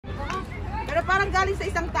parang galing sa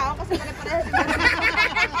isang tao kasi pare-parehas.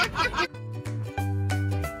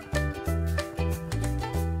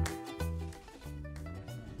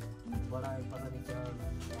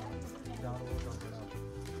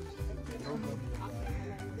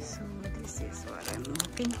 So this is what I'm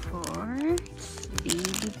looking for.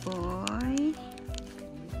 Baby boy.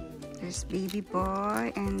 There's baby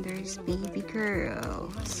boy and there's baby girl.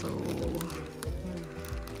 So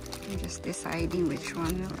I'm just deciding which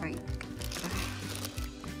one will I pick.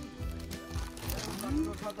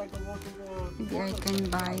 Maybe I can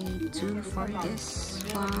buy 2 for this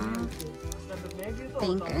one.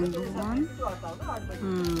 Pink and blue one.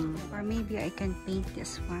 Or maybe I can paint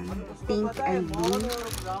this one. Pink and blue.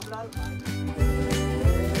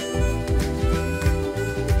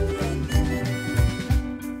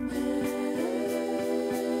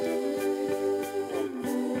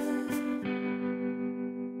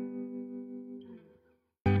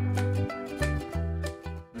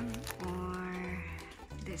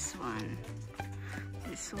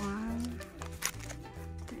 This one,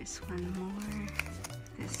 there's one more,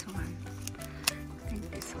 this one. I think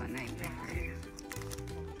this one I prefer.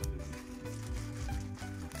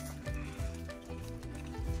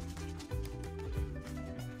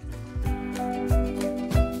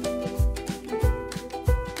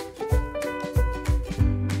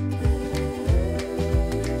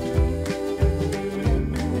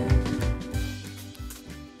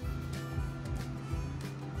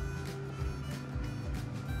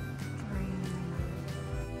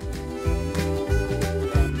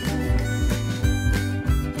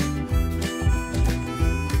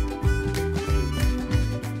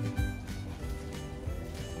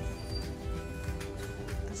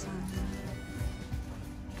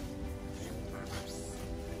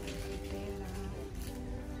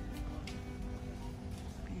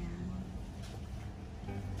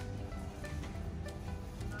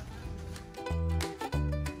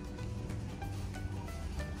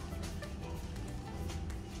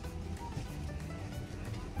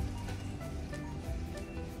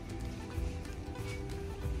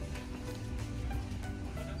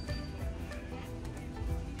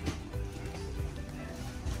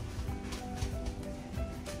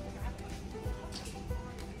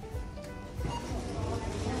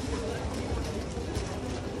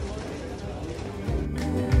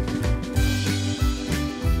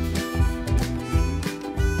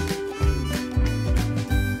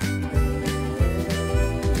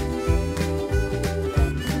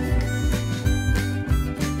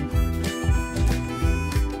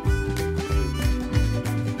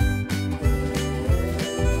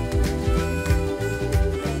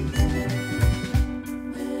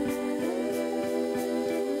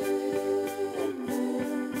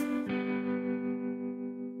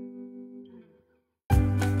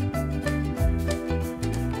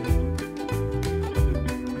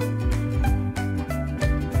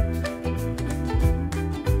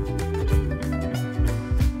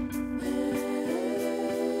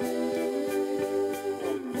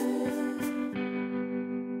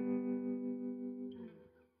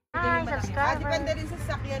 Depende rin sa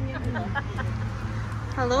sasakyan yun.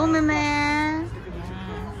 Hello, Meme!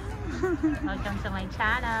 Welcome to my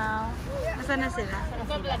channel. Nasaan na sila?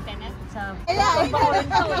 Nag-vlog ka na? Sa bawal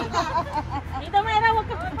to eh. Dito Mayra, wag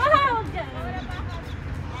ka. Wag ka.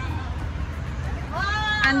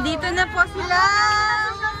 Andito na po sila!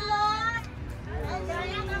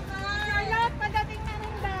 Charlotte, padating na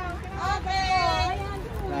rin daw. Okay!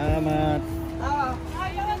 Salamat!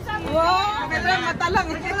 Wow! Kailangan mata lang.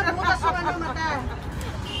 Bukas yung ano mata.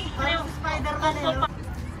 Spider-Man eh.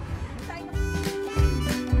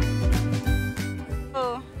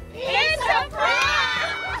 It's a prank!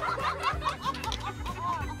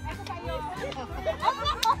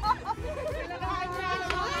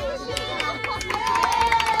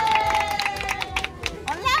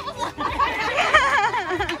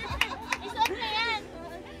 Isuot na yan.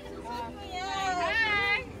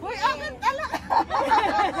 Uy, akin ala.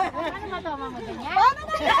 Ano matama mo ganyan? Paano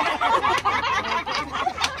na?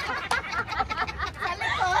 Sa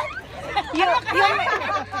likod?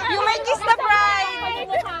 You may kiss the bride!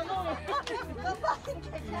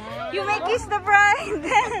 You may kiss the bride!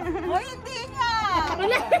 Uy, hindi nga.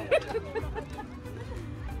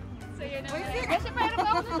 So yun Uy, Kasi mayroon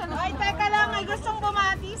pa ako sa ay, teka lang. May gustong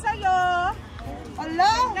bumati sa'yo.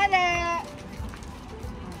 Ala. Dali.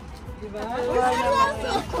 Diba? Uy,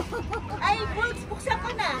 seryoso. Ay, buksan ko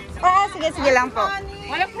na. Oo, sige lang po.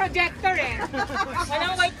 Walang projector eh.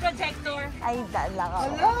 Walang white projector. Ay, dala ko.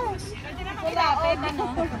 Ala. Pwede na makilapit, ano?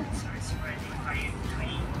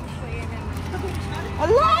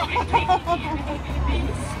 Ala.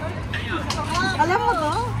 Alam mo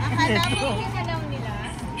to? Akala mo yung alam nila.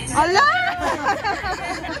 Ala!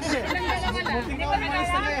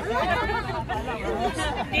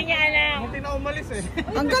 Hindi niya alam. Hindi na umalis eh.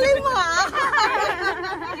 Ang galing mo ah!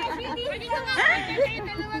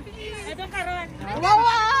 Ito karon. Wow!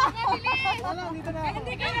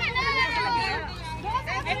 Hindi ka alam.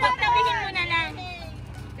 Eh, pagtabihin mo na lang.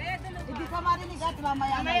 Hindi ka marinig at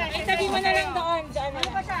mamaya. Itabi mo na lang doon. Diyan na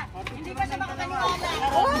lang. Hindi pa siya makakaniwala.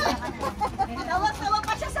 Tawag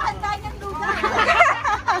pa siya sa handa niyang lugar.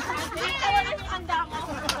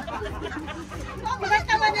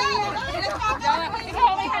 Ikaw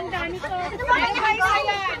may handa nito.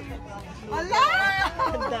 Wala!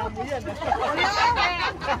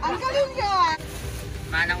 Ang galing yan!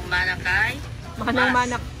 Manang-mana kay?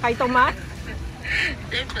 Manang-mana kay Tomas?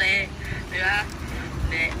 Siyempre, di ba?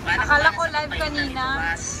 Hindi, Akala ko live kanina.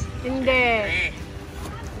 Hindi.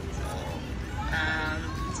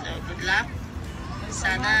 So, good luck.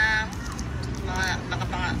 Sana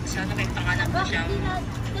sana may pangalan ko siyang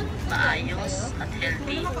maayos at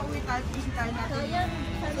healthy.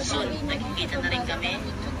 Soon, nagkikita na rin kami.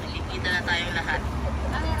 Nagkikita na tayong lahat.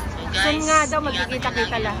 So guys, Soon nga daw,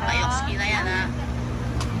 magkikita-kita lahat. Payoski na yan ha.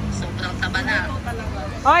 Sobrang taba na.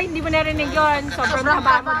 Oy, hindi mo narinig yun. Sobrang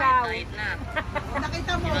taba mo daw. Kahit na.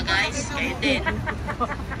 Diba guys? Kayo din.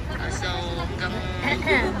 So,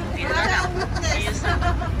 hanggang dito na lang. Ayos na.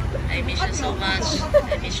 I miss you so much.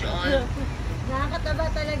 I miss you all. Nakakataba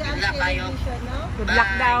talaga Good luck kayo. Good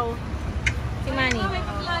luck daw. Si Manny.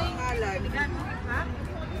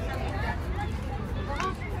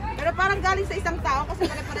 Pero parang galing sa isang tao kasi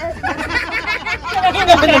pare-parehas.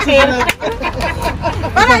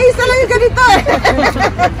 Parang isa lang yung ganito eh.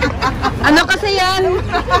 Ano kasi yan?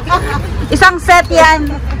 Isang set yan.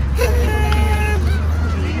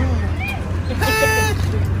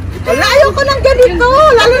 Wala, ayoko ng ganito.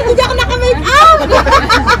 Lalo hindi ako naka-make up.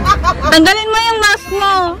 Tanggalin mo yung mask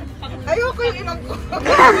mo. Ayoko yung inang ko.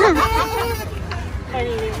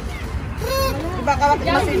 Diba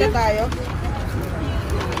kawag-masin na tayo?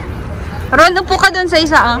 Ron, upo ka dun sa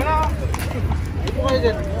isa ah. Upo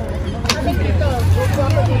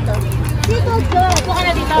ka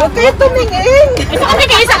na dito. Huwag kayo tumingin. Ito kasi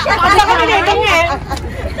kayo sa tumingin.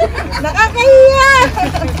 Nakakahiya.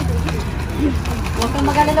 Huwag kang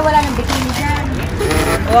mag-alala, wala ng bikini dyan.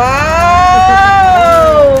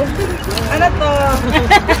 Wow! Ano to?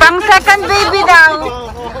 Pang second baby daw.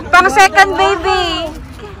 Pang second baby.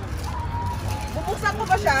 Bubuksan ko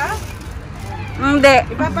ba siya? Hindi.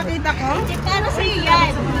 Ipapakita ko? Para sa'yo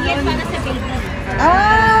yan. Yan para sa baby.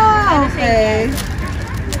 Ah, okay.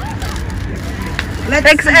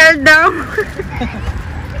 XL daw.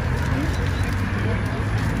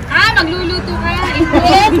 Magluluto ka.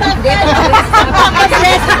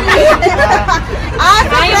 Ah,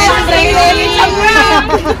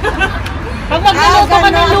 Pag magluluto ka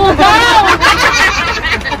ng lugaw.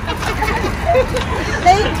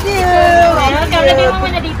 thank you. Lagay mo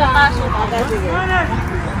muna dito.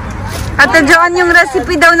 Ate Joan yung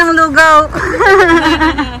recipe daw ng lugaw.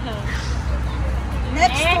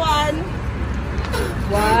 Next one.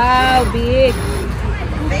 Wow, big.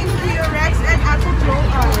 Thank you, Rex and Apple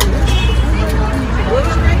Flower. We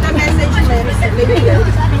will read the message later.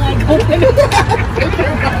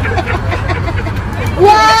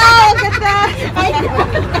 Wow! Ganda!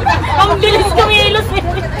 Ang bilis kumilos eh.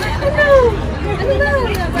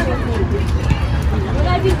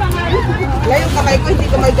 Wala din pangalan. Wala yung kamay ko, hindi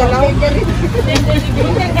ko may galaw.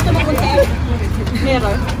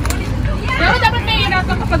 Meron. Pero dapat may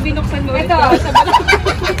hirapan kapag binuksan mo ito.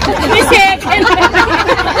 May second.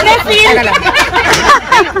 Refill.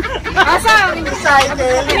 Asa? I'm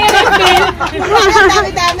excited. May refill. Ang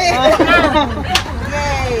dami-dami.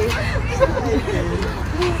 Yay!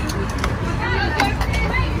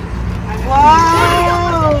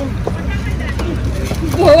 Wow!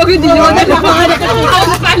 Huwag hindi naman na pangalan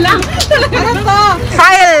pa lang. Ano to?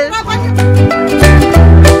 File.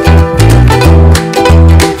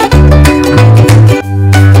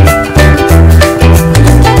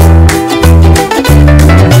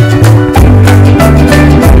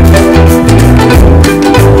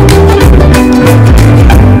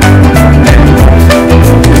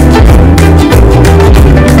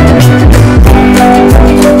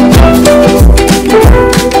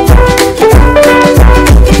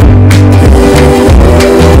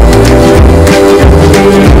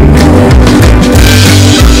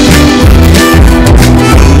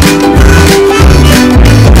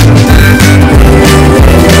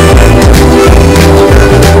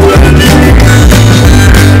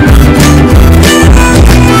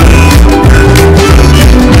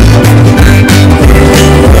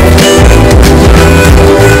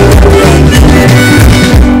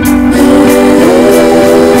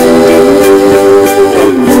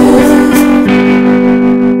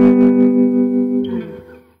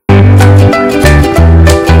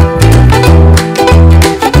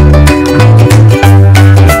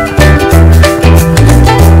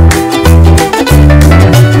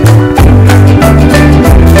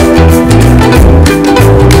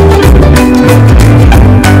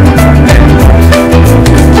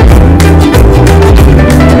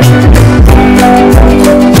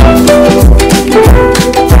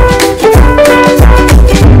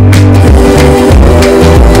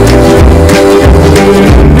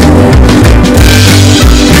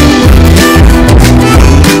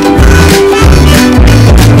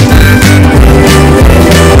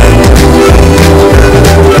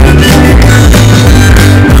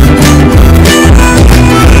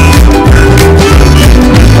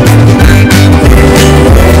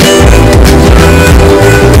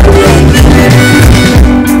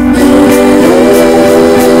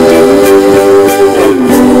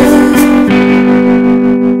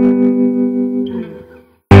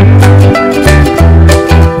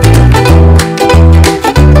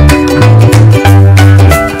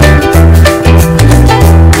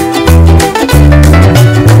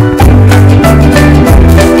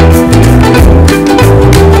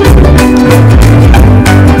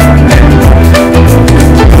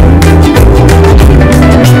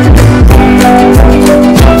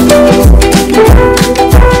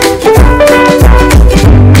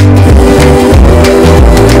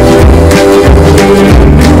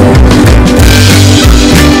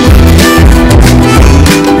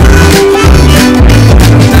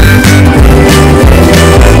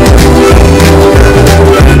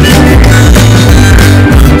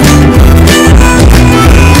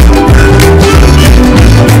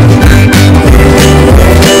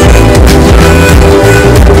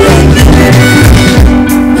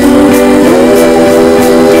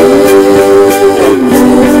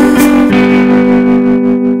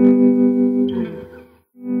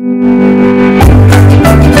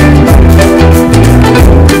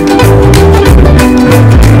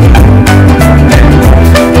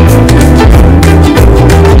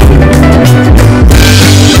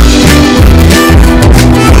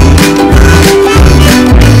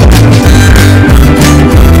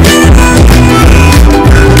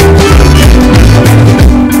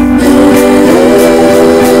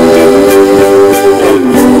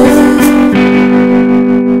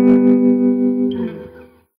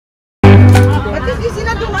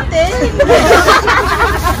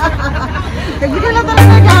 Hindi ka na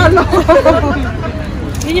talaga regalo.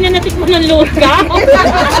 Hindi na natikman ng luka.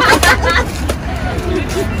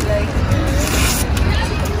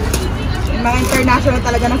 Mga international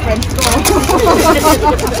talaga ng friends ko.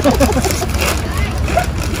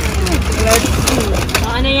 Let's see.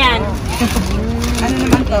 Ano yan? Ano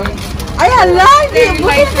naman to? Ay, hala!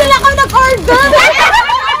 Hindi sila ako nag-order!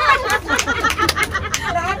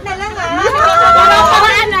 Lahat na lang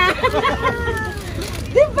Paraan na.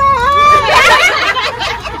 Diba?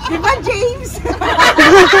 Diba, James?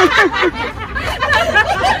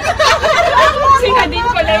 Sika din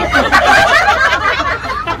pala ito.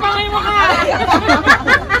 Tapangay mo ka.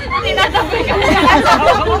 Tinatabi ka na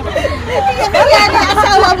asawa mo. Kaya na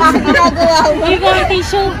asawa mo sa ginagawa mo. Hindi ko ang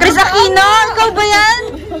tissue. Chris Aquino, ikaw ba yan?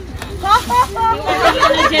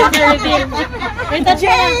 Gender reveal. Ito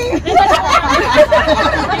siya.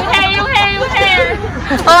 Yung hair.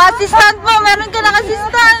 Oh, assistant mo. Meron ka ng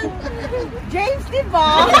assistant. James,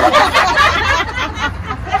 diba?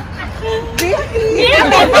 Baby!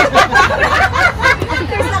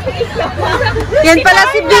 Yan pala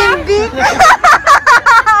si Bimbi.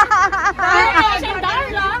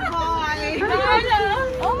 Darla.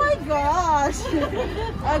 Oh my gosh!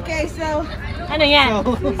 Okay, so, Ano yan?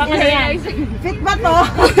 Pang ano yan? fit ba to?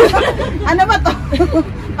 Ano ba to?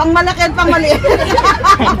 Pang malaki at pang maliit.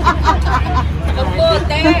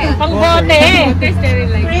 Pang bote.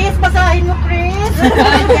 Chris, basahin mo, Chris.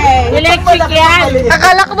 Okay. Electric yan.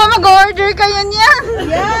 Akala ko ba mag-order kayo niyan?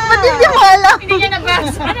 Yeah. Ba't hindi mo alam? Hindi niya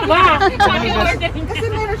nabasa. Ano ba? Kasi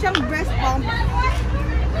meron siyang breast pump.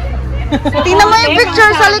 Tingnan mo yung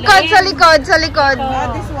picture sa likod, sa likod, sa likod.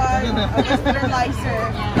 This one, a sterilizer.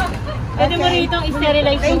 Pwede mo rito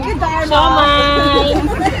i-sterilize Thank you, Darla. Siomay.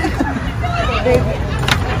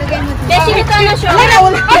 Desi, ito na siya. Wala,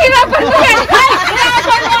 wala. Ay, hirapan mo yan.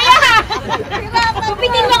 Hirapan mo yan.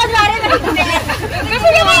 Pupitin mo ka sa rin. Kasi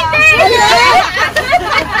gamitin.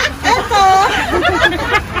 Ito.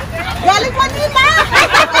 Galing Manila.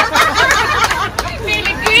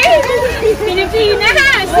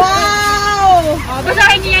 Pilipinas. Wow.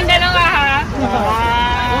 Basahin niyo yung dalawa ha.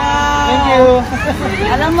 Thank you.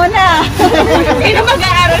 Alam mo na. Sino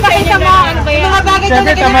mag-aaral sa inyo na? Ano ba yan? Mga bagay na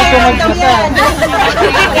nagkakaroon yan.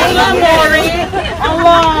 Kaya Mori.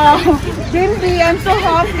 Allah. Bimbi, I'm so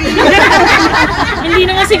happy. Hindi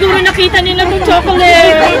na nga siguro nakita nila itong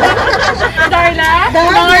chocolate. Darla?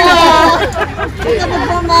 Darla. Ito mo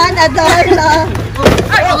naman, Darla.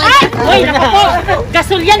 Uy, naku po.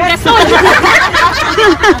 Gasol yan, gasol.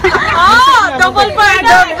 Double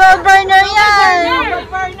burner yan.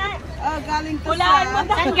 Galing to sa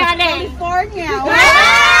Saan galing? California.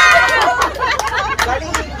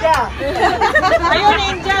 Galing India. Ayun,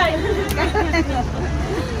 enjoy.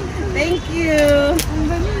 Thank you.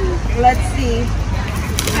 Let's see.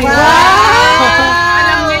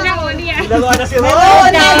 Alam niya na, Oli. Dalawa na si Ron. Oh,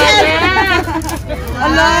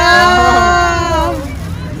 hello.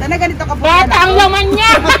 Sana ganito ka po. Bata ang laman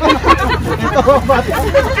niya.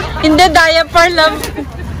 Hindi, diaper lang.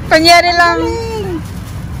 Kunyari lang.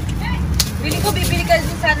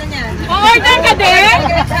 Order ka din?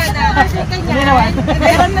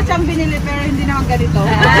 Meron na siyang binili pero hindi naman ganito.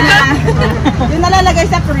 Yung nalalagay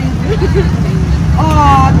sa fridge.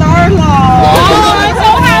 Oh, Darla. Oh, I'm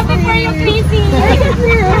so happy for you, Chrissy.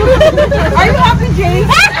 Are you happy, James?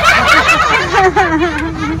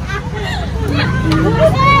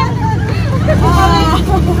 Oh,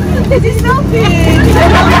 this is so big.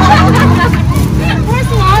 Where's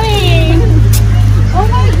mommy? Oh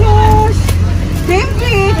my gosh.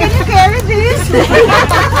 Bimbi, can you carry this?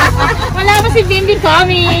 Wala ba si Bimbi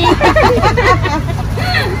Tommy?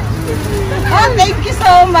 Oh, thank you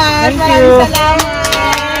so much. Maraming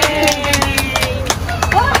salamat.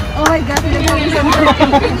 Oh my God, nagawin sa mga.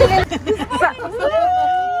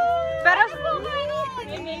 Pero,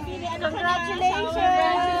 Congratulations.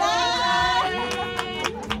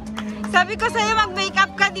 sabi ko sa'yo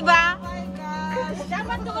mag-makeup ka, di ba?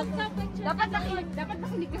 Dapat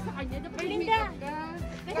nakinig ka sa kanya. Belinda.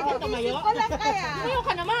 Ikaw tumayo? Wala kaya. Tumayo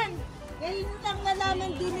ka naman. Ngayon lang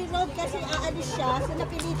nalaman din ni Rod kasi aalis siya, so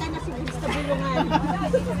napilitan na si Vince sa bulungan.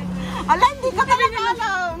 Ala, hindi ka talaga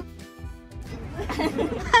alam.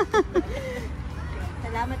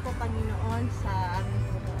 Salamat po, Panginoon, sa aming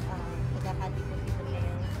pagkakatipon dito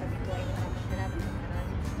ngayon. Sabi ko ay salamat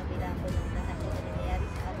sa kabila po ng lahat na nangyayari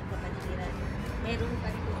sa aming kapaligiran. Meron pa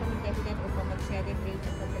rin po kami dahilan upang mag-celebrate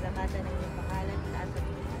ang pasalamatan ng iyong pangalan, taas ang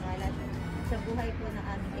iyong pangalan sa buhay po ng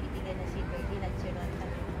aming kaibigan na si Ferdinand Chiron.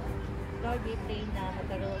 Lord, we pray na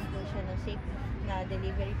magkaroon po siya ng safe na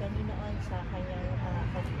delivery, Panginoon, sa kanyang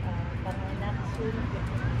panganak soon.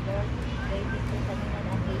 Lord, pray din po, Panginoon,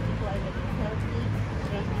 ang baby ko ay maging healthy.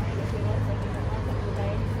 Pray din po sila, Panginoon,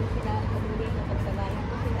 pagkulayan po sila, paguli na pagkalayan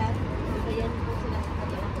po sila. Pagkayan po sila sa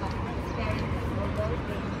kanilang parents. Lord,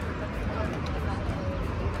 pray din po, Panginoon, ang Panginoon, salamat po,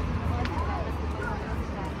 Panginoon,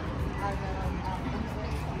 sa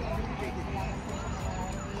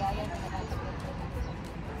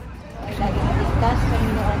ay lagi maligtas,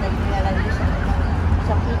 Panginoon, at nilalagay sa mga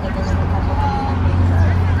sakit at sa mga kapatid.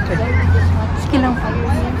 Lord, we just want to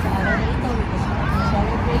fire him sa araw na ito. We just want to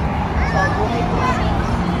celebrate sa buhay po niya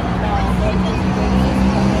na Lord, na si Bernice,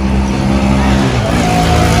 sa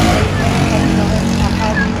Panginoon, sa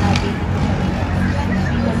kami na baby ko, Panginoon.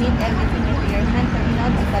 We commit everything into your hand,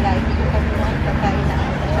 Panginoon, at palain ko, Panginoon, pagkain na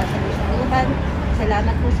ang pagsasalusaluhan.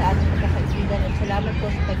 Salamat po sa aming pagkakaibigan at salamat po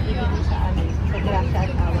sa pag-ibig mo sa amin, sa grasya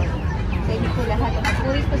at awa mo. Sa inyo po lahat, at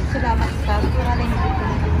puri po sa salamat sa pangalan ng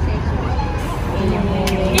Panginoon sa Jesus.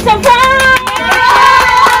 Amen. Isang pa!